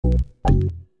In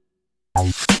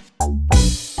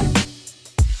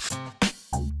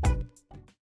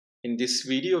this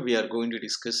video, we are going to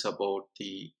discuss about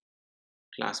the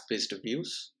class-based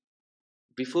views.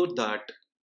 Before that,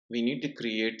 we need to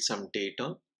create some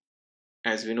data,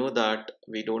 as we know that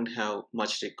we don't have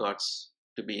much records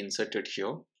to be inserted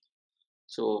here.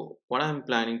 So what I'm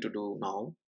planning to do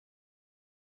now,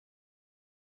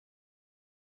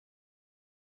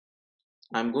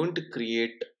 I'm going to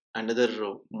create another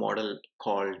model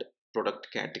called product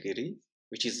category,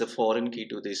 which is the foreign key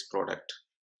to this product.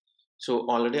 So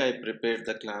already I prepared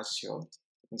the class here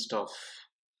and stuff.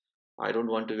 I don't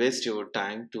want to waste your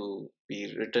time to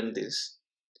be written this.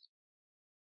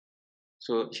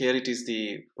 So here it is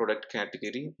the product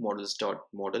category,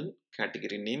 models.model,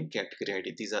 category name, category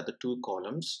ID. These are the two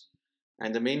columns,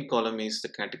 and the main column is the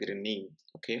category name.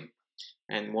 Okay,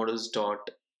 and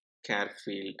models.char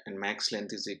field and max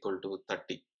length is equal to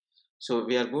 30. So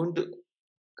we are going to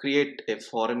create a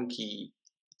foreign key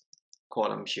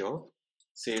column here.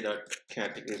 Say that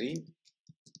category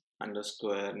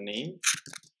underscore name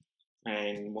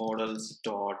and models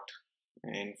dot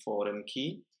and foreign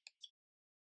key.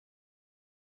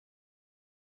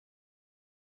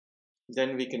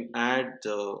 Then we can add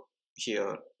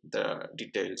here the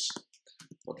details.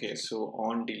 Okay, so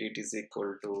on delete is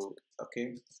equal to,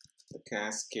 okay, the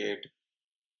cascade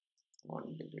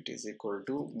on delete is equal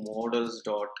to models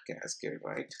dot cascade,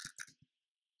 right?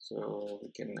 So we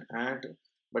can add,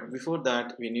 but before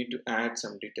that we need to add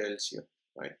some details here,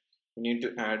 right? We need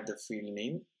to add the field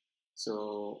name.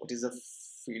 So what is the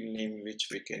field name which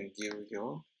we can give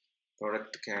here?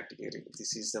 Product category.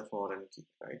 This is the foreign key,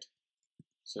 right?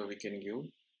 So we can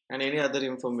give, and any other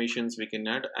informations we can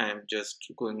add. I am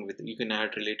just going with, you can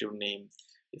add relative name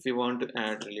if you want to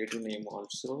add relative name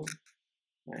also,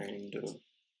 and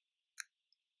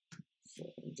so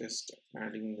I'm just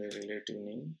adding the relative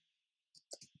name.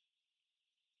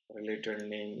 Related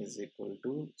name is equal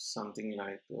to something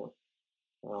like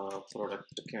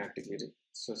product category.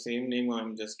 So same name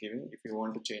I'm just giving. If you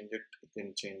want to change it, you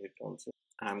can change it also.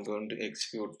 I'm going to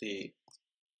execute the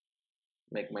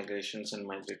make migrations and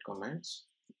migrate commands.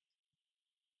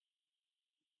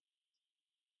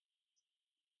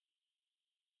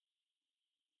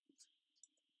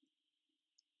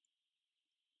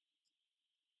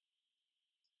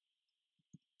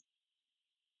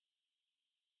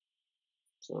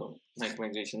 So make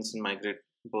migrations and migrate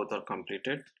both are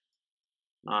completed.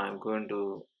 Now I'm going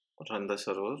to run the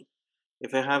server.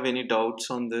 If I have any doubts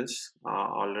on this,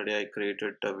 already I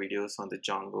created videos on the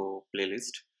Django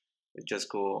playlist. You just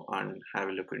go and have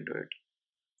a look into it.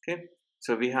 Okay,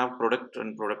 so we have product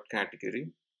and product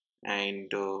category,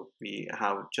 and we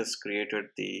have just created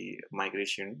the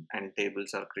migration and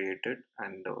tables are created,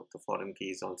 and the foreign key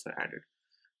is also added.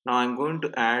 Now I'm going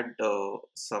to add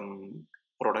some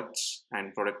products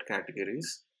and product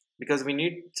categories because we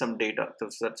need some data. So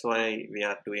that's why we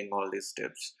are doing all these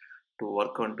steps to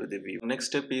work onto the view. Next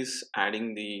step is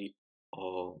adding the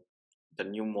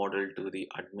new model to the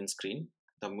admin screen.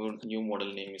 The new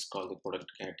model name is called the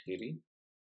product category,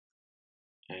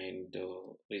 and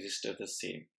register the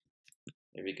same.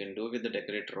 We can do with the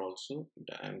decorator also.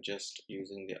 I'm just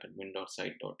using the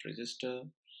admin.site.register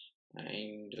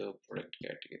and product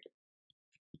category.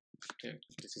 Okay,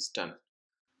 this is done.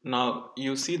 Now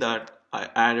you see that I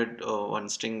added one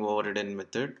string overridden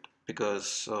method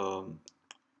because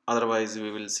otherwise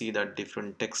we will see that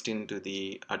different text into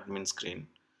the admin screen.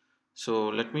 So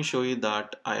let me show you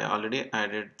that I already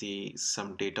added the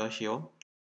some data here,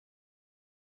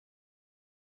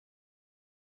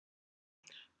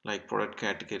 like product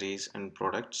categories and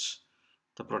products.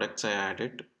 The products I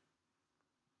added,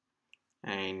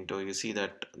 and you see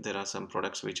that there are some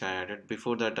products which I added.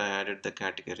 Before that I added the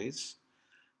categories,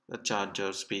 the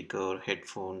charger, speaker,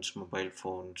 headphones, mobile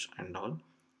phones and all.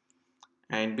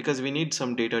 And because we need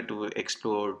some data to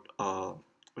explore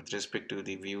with respect to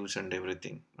the views and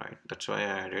everything, right? That's why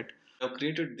I added. I've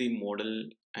created the model,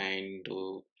 and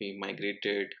we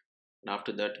migrated, and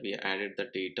after that we added the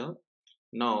data.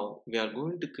 Now we are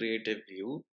going to create a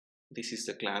view. This is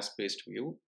the class-based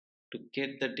view to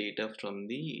get the data from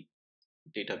the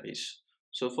database.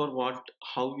 So for what,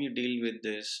 how we deal with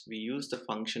this, we use the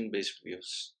function-based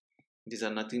views. These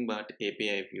are nothing but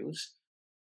API views.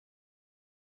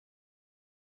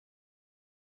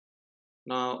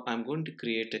 Now I'm going to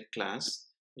create a class.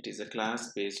 It is a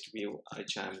class-based view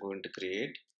which I'm going to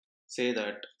create. Say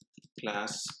that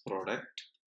class product,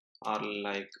 or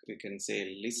like we can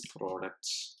say list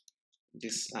products.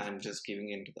 This I'm just giving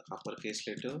into the uppercase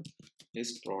letter,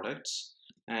 list products,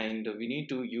 and we need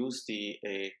to use the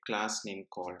class name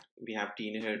called. We have to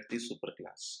inherit the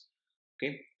superclass.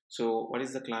 Okay, so what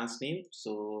is the class name?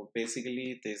 So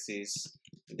basically this is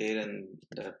there in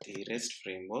the REST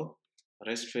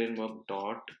framework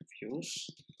dot views,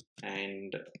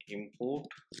 and import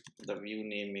the view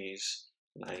name is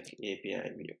like API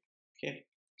view. Okay,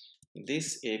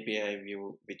 this API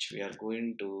view which we are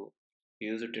going to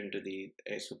use it into the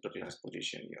a superclass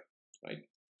position here, right?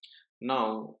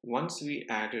 Now once we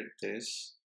added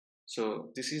this, so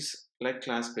this is like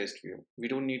class based view, we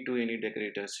don't need to any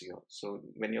decorators here. So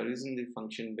when you're using the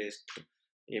function based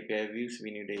API views,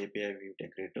 we need a API view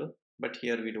decorator, but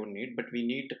here we don't need, but we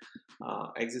need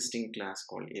existing class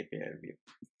called API view.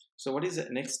 So what is the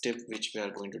next step which we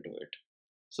are going to do it?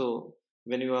 So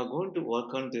when you are going to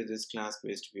work on this class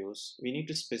based views, we need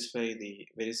to specify the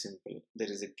very simple,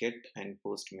 there is a get and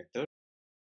post method.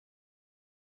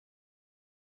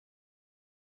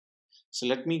 So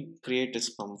let me create a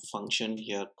function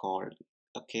here called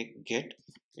get,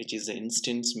 which is the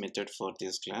instance method for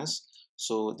this class.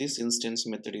 So this instance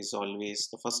method is always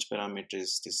the first parameter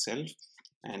is the self,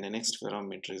 and the next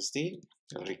parameter is the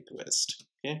request.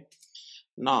 Okay,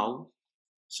 now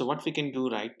so what we can do,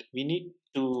 right, we need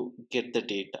to get the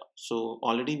data. So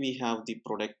already we have the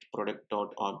product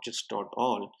dot objects dot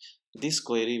all, this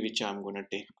query which I'm going to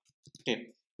take. Okay,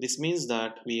 this means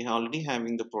that we are already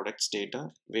having the products data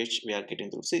which we are getting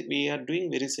through. See, we are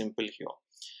doing very simple here.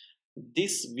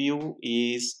 This view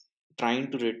is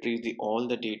trying to retrieve all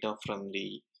the data from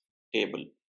the table,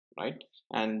 right?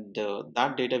 And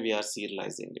that data we are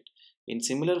serializing it. In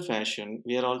similar fashion,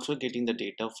 we are also getting the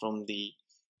data from the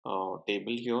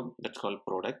table here that's called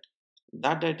product.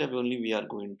 That data only we are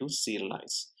going to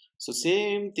serialize. So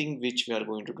same thing which we are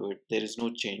going to do it. There is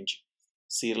no change.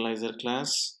 Serializer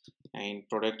class and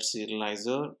product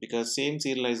serializer, because same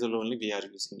serializer only we are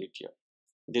using it here.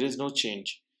 There is no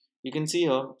change. You can see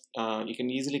here, you can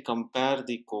easily compare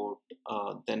the code,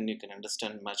 then you can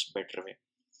understand much better way.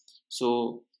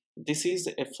 So this is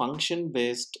a function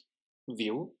based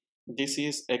view. This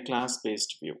is a class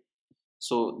based view.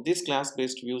 So this class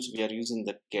based views we are using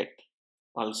the get,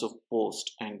 also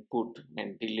post and put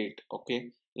and delete. Okay,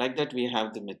 like that we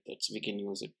have the methods, we can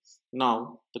use it.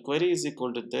 Now the query is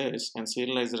equal to this and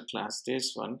serializer class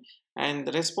this one, and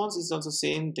the response is also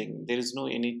same thing. There is no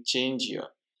any change here.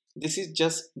 This is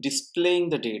just displaying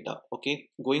the data. Okay,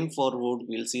 going forward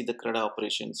we'll see the CRUD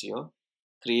operations here,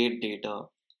 create data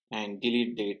and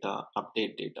delete data,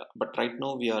 update data, but right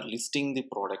now we are listing the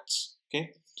products.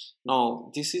 Okay,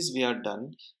 now this is we are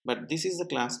done, but this is the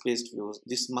class based views.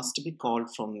 This must be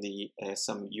called from the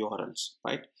some URLs,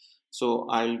 right? So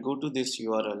I'll go to this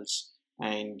URLs,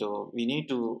 and we need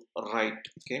to write,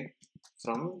 okay,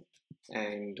 from,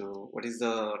 and what is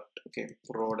the, okay,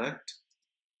 product.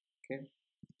 Okay,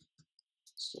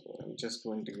 so I'm just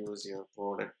going to use your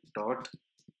product dot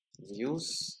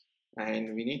views,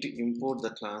 and we need to import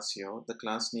the class here, the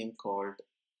class name called,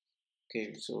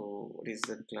 okay, so what is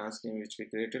the class name which we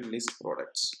created? List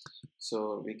products.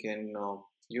 So we can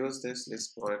use this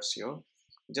list products here.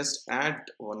 Just add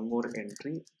one more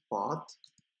entry, path,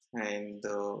 and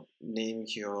the name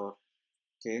here.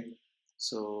 Okay,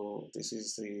 so this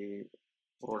is the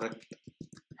product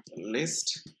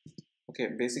list. Okay,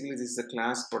 basically this is the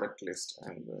class product list.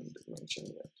 I'm going to mention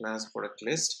here, class product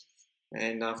list.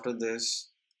 And after this,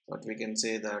 what we can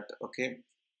say that, okay,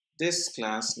 this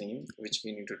class name which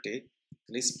we need to take,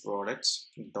 list products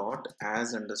dot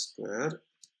as underscore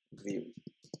view.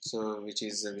 So which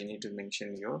is we need to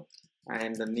mention here,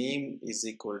 and the name is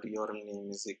equal to URL name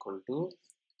is equal to,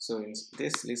 so in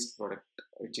this list product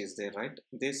which is there, right,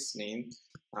 this name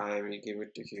I will give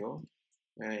it to here,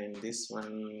 and this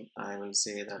one I will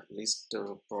say that list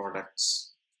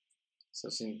products. So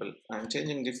simple. I'm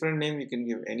changing different name, you can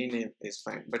give any name is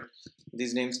fine, but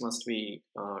these names must be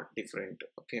different.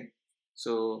 Okay,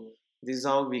 so this is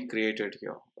how we created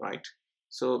here, right?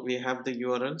 So we have the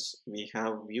URLs, we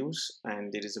have views,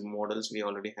 and there is a models we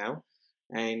already have,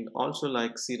 and also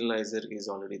like serializer is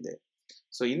already there.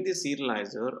 So in the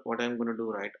serializer, what I'm going to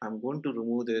do, right, I'm going to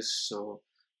remove this. So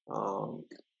um,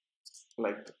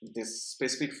 like this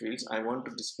specific fields, I want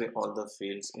to display all the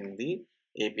fields in the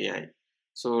API.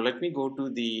 So let me go to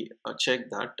the check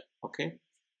that. Okay,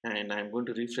 and I'm going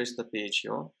to refresh the page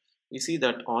here. You see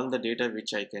that all the data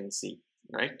which I can see,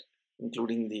 right,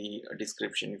 including the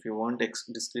description. If you want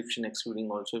description excluding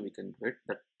also, we can do it,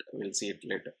 that we'll see it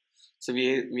later. So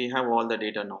we have all the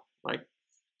data now, right?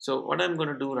 So what I'm going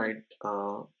to do, right,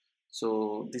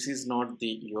 so this is not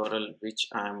the URL which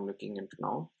I'm looking into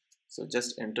now. So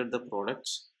just enter the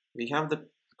products. We have the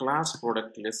class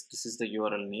product list. This is the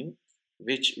URL name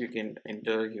which you can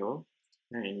enter here,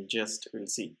 and just we'll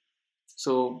see.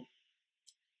 So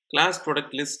Class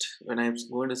product list, when I'm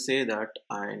going to say that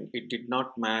and it did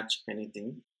not match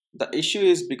anything, the issue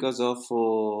is because of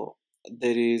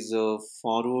there is a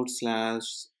forward slash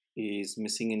is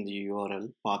missing in the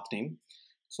URL path name.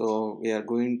 So we are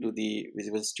going to the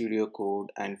Visual Studio Code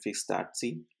and fix that.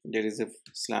 See, there is a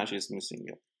slash is missing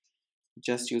here.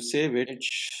 Just you save it.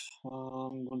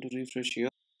 I'm going to refresh here.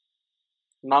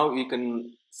 Now you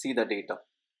can see the data,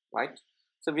 right?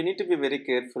 So we need to be very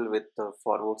careful with the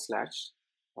forward slash.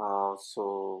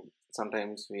 So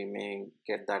sometimes we may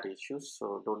get that issue.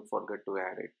 So don't forget to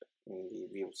add it in the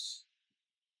views.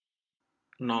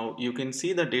 Now you can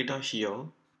see the data here.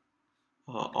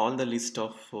 All the list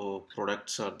of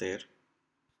products are there,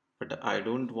 but I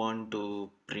don't want to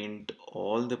print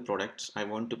all the products. I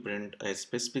want to print a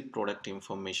specific product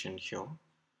information here.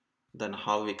 Then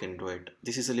how we can do it?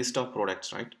 This is a list of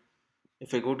products, right?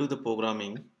 If I go to the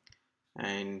programming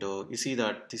and you see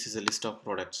that this is a list of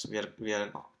products, we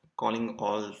are calling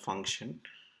all function.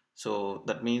 So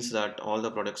that means that all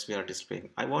the products we are displaying.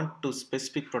 I want to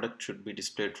specific product should be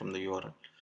displayed from the URL.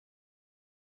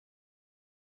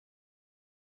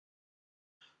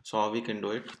 So how we can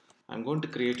do it? I'm going to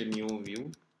create a new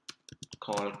view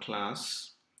called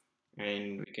class,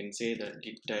 and we can say that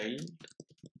detailed,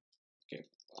 okay,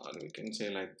 or we can say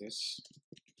like this,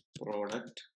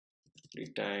 product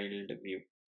detailed view,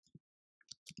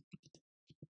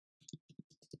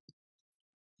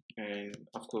 and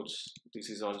of course this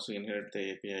is also inherit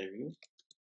the API view,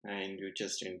 and you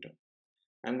just enter.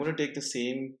 I'm going to take the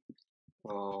same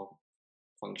uh,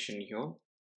 function here,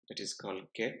 that is called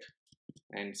get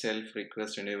and self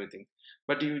request and everything,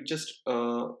 but you just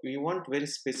you want very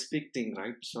specific thing,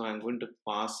 right? So I'm going to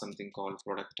pass something called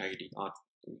product ID, or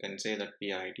you can say that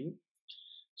PID.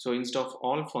 So instead of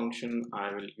all function,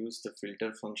 I will use the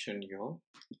filter function here,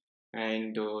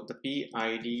 and the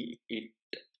PID, it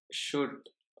should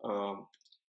uh,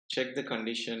 check the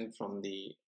condition from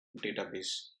the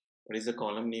database. What is the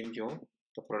column name here?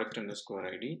 The product underscore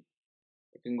ID.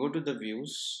 You can go to the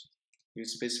views. You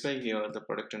specify here the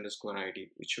product underscore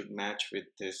ID, which should match with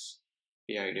this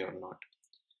PID or not.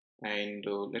 And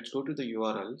let's go to the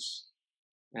URLs,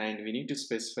 and we need to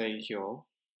specify here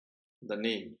the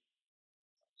name.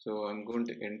 So I'm going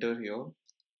to enter here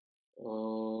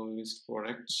list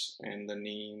products and the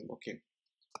name. Okay,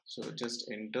 so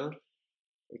just enter.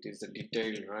 It is the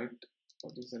detail, right?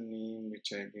 What is the name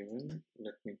which I given?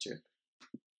 Let me check.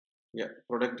 Yeah,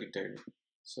 product detail.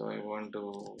 So I want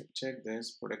to check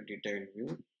this product detail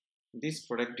view. This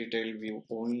product detail view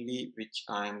only which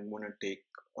I'm gonna take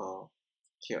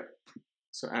here.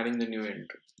 So adding the new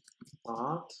entry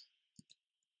path,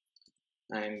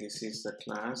 and this is the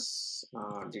class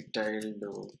detailed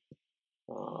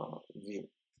view,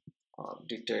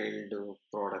 detailed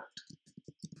product.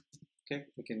 Okay,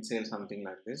 we can say something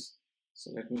like this.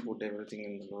 So let me put everything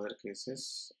in the lower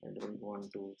cases. I don't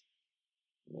want to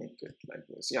make it like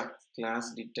this. Yeah,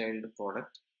 class detailed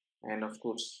product, and of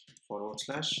course forward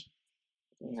slash,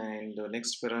 and the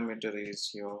next parameter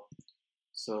is your,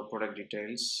 so product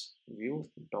details view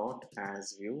dot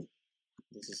as view.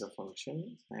 This is a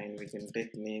function, and we can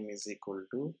take name is equal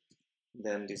to,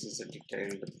 then this is a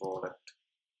detailed product.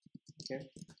 Okay,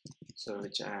 so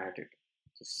which I added.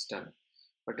 This is done.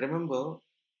 But remember,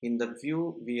 in the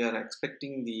view we are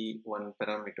expecting the one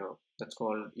parameter that's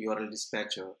called URL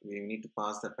dispatcher. We need to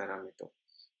pass the parameter.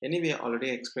 Anyway, I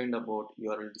already explained about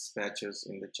URL dispatchers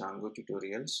in the Django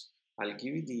tutorials. I'll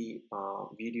give you the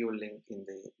video link in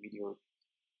the video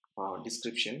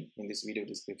description. In this video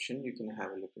description, you can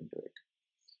have a look into it.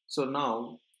 So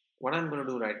now what I'm going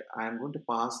to do, right, I'm going to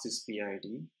pass this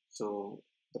PID. So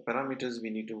the parameters we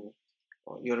need to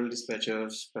URL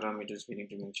dispatchers parameters we need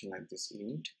to mention like this: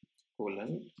 int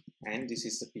colon, and this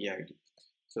is the PID.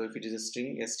 So if it is a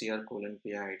string str colon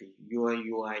PID,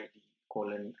 UID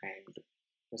colon, and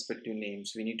respective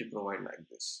names we need to provide like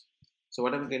this. So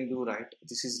what I'm going to do, right,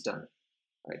 this is done,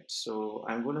 right? So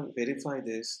I'm going to verify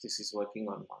this is working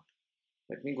or not.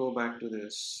 Let me go back to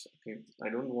this. Okay, I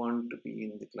don't want to be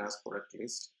in the class product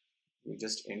list. You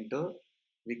just enter.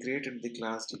 We created the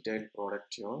class detailed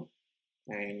product here,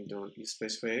 and you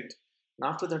specify it. And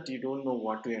after that, you don't know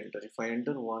what to enter. If I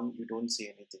enter one, you don't see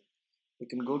anything. You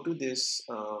can go to this.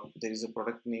 There is a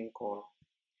product name called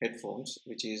headphones,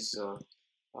 which is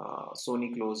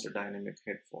Sony closed dynamic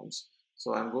headphones.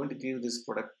 So I'm going to give this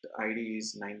product ID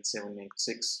is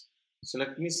 9786. So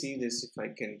let me see this if I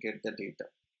can get the data.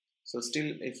 So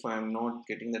still, if I'm not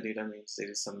getting the data, means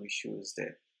there is some issues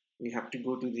there. We have to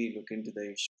go to the look into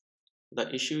the issue.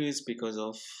 The issue is because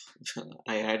of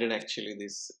I added actually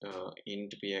this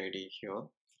int PID here.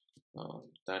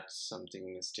 That's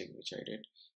something mistake which I did.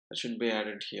 should be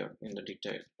added here in the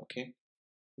detail. Okay,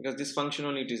 because this function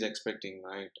only it is expecting,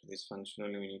 right? This function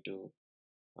only we need to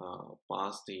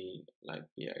pass the like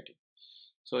PID.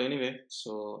 So anyway,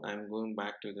 so I'm going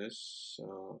back to this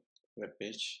web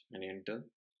page and enter,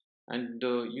 and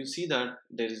you see that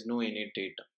there is no init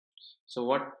data. So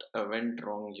what went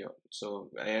wrong here? So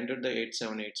I entered the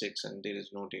 8786 and there is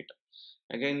no data.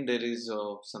 Again, there is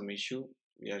some issue.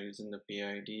 We are using the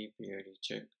PID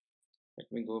check.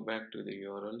 Let me go back to the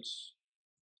URLs.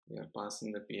 We are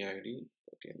passing the PID.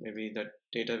 Okay, maybe that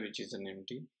data which is an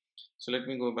empty. So let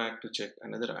me go back to check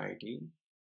another ID.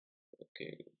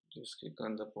 Okay, just click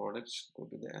on the products, go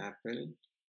to the Apple,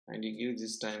 and you give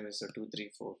this time as a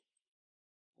 234,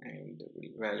 and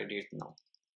we'll validate now.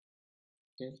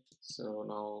 Okay, so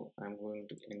now I'm going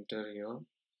to enter here,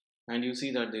 and you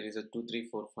see that there is a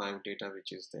 2345 data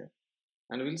which is there,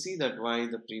 and we'll see that why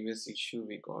the previous issue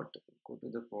we got. Go to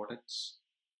the products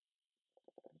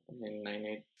in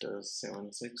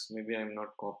 9876. Maybe I'm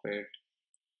not copied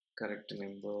correct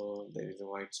number. There is a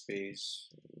white space,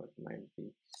 but might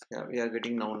be, yeah, we are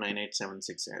getting now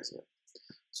 9876 as well.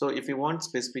 So if you want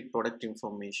specific product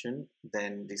information,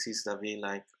 then this is the way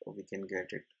like we can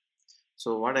get it.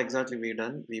 So what exactly we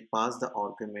done, we pass the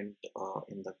argument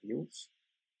in the views.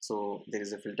 So there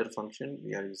is a filter function,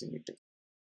 we are using it.